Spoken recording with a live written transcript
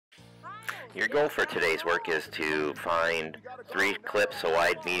Your goal for today's work is to find 3 clips, a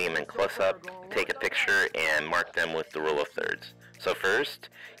wide, medium, and close-up, take a picture, and mark them with the rule of thirds. So first,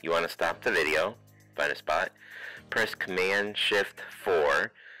 you want to stop the video, find a spot, press Command-Shift-4,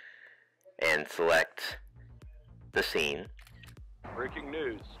 and select the scene. Breaking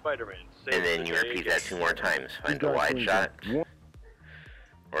news, Spider-Man saves And then the you day. repeat that 2 more times. Find a wide shot,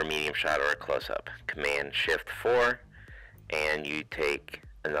 or medium shot, or a close-up. Command-Shift-4, and you take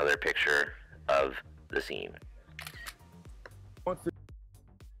another picture of the scene. And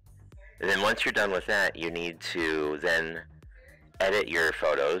then once you're done with that, you need to then edit your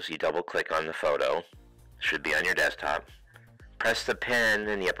photos. You double click on the photo, should be on your desktop, press the pen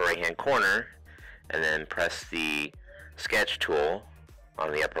in the upper right hand corner, and then press the sketch tool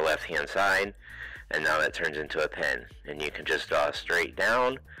on the upper left hand side, and now that turns into a pen, and you can just draw straight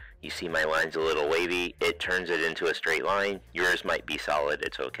down. You see my line's a little wavy, it turns it into a straight line. Yours might be solid,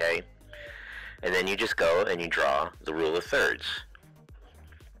 it's okay. And then you just go and you draw the rule of thirds.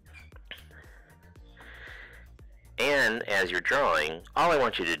 And as you're drawing, all I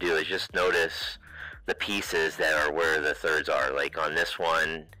want you to do is just notice the pieces that are where the thirds are. Like on this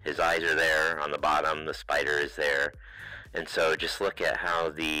one, his eyes are there. On the bottom, the spider is there. And so just look at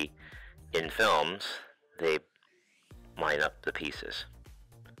how in films, they line up the pieces.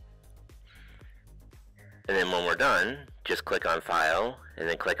 And then when we're done, just click on File, and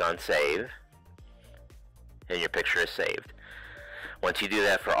then click on Save, and your picture is saved. Once you do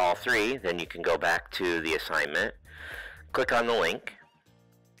that for all 3, then you can go back to the assignment, click on the link,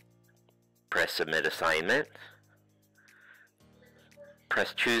 press Submit Assignment,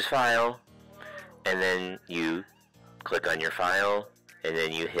 press Choose File, and then you click on your file, and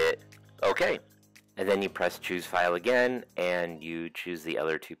then you hit OK. And then you press Choose File again, and you choose the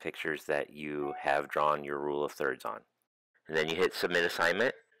other 2 pictures that you have drawn your rule of thirds on. And then you hit Submit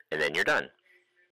Assignment, and then you're done.